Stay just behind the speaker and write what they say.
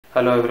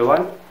Hello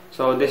everyone.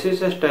 So this is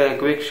just a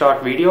quick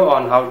short video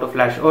on how to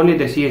flash only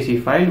the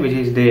CSC file, which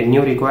is the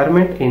new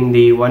requirement in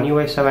the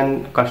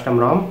OneUI7 custom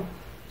ROM.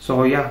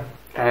 So yeah,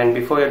 and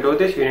before you do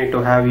this, you need to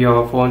have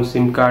your phone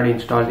SIM card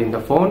installed in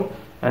the phone,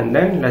 and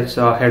then let's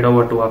head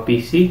over to our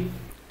PC.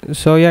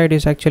 So yeah, it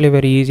is actually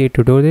very easy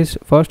to do this.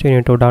 First you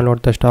need to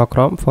download the stock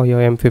ROM for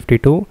your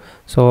M52.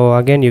 So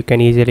again, you can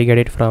easily get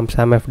it from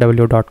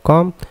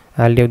samfw.com.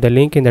 I'll leave the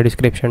link in the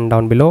description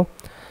down below.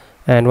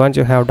 And once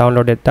you have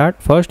downloaded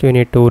that, first you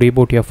need to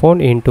reboot your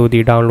phone into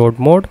the download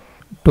mode.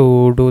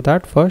 To do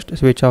that, first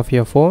switch off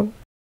your phone.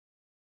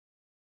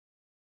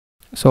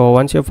 So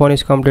once your phone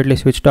is completely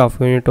switched off,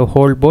 you need to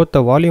hold both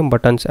the volume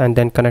buttons and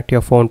then connect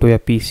your phone to your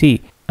PC.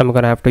 I'm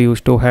gonna have to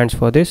use two hands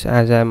for this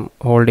as I'm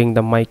holding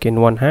the mic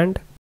in one hand.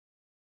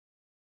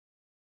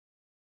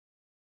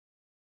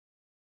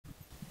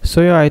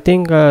 So yeah, I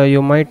think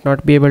you might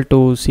not be able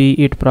to see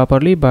it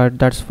properly, but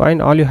that's fine.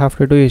 All you have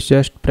to do is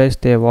just press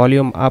the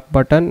volume up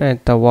button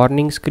at the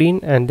warning screen,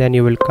 and then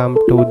you will come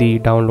to the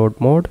download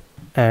mode.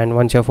 And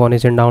once your phone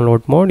is in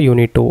download mode, you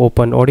need to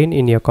open Odin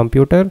in your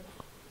computer.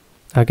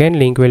 Again,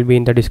 link will be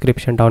in the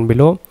description down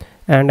below.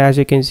 And as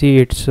you can see,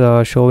 it's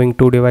showing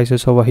two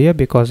devices over here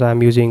because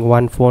I'm using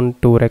one phone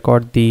to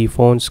record the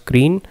phone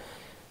screen.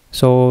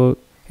 So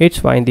it's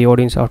fine, the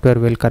Odin software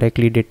will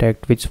correctly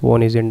detect which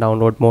phone is in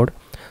download mode.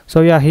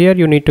 So yeah, here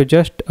you need to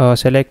just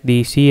select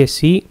the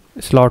CSC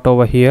slot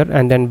over here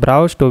and then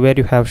browse to where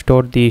you have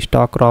stored the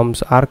stock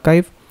ROMs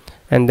archive,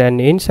 and then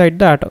inside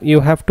that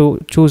you have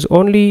to choose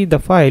only the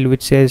file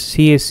which says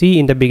CSC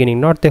in the beginning,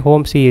 not the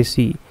home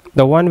CSC,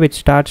 the one which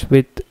starts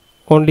with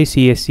only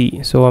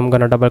CSC. So I'm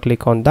gonna double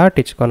click on that.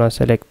 It's gonna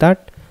select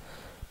that.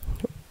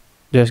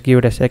 Just give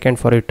it a second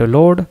for it to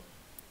load,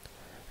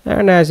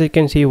 and as you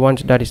can see,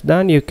 once that is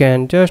done, you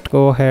can just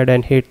go ahead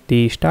and hit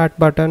the start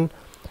button,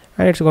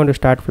 and it's going to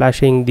start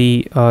flashing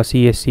the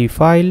CSC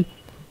file.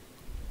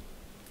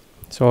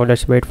 So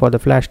let's wait for the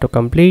flash to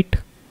complete,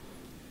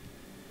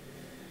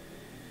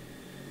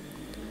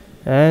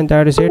 and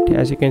that is it.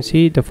 As you can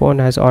see, the phone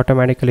has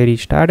automatically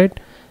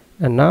restarted,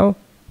 and now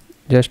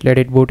just let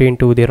it boot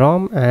into the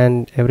ROM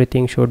and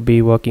everything should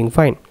be working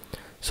fine.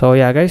 So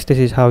yeah guys, this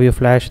is how you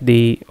flash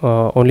the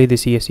only the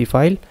CSC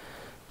file.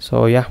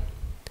 So yeah,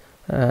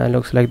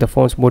 looks like the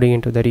phone's booting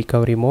into the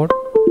recovery mode.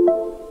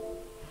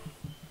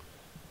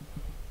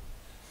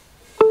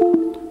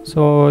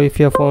 So if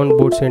your phone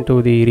boots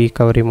into the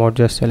recovery mode,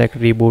 just select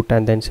reboot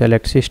and then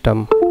select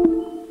system.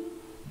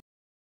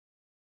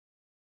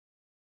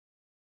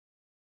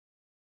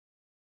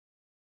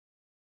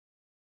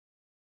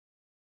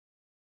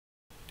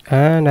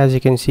 And as you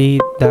can see,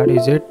 that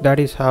is it. That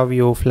is how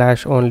you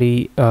flash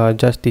only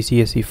just the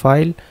CSC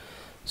file.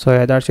 So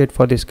yeah, that's it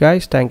for this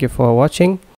guys. Thank you for watching.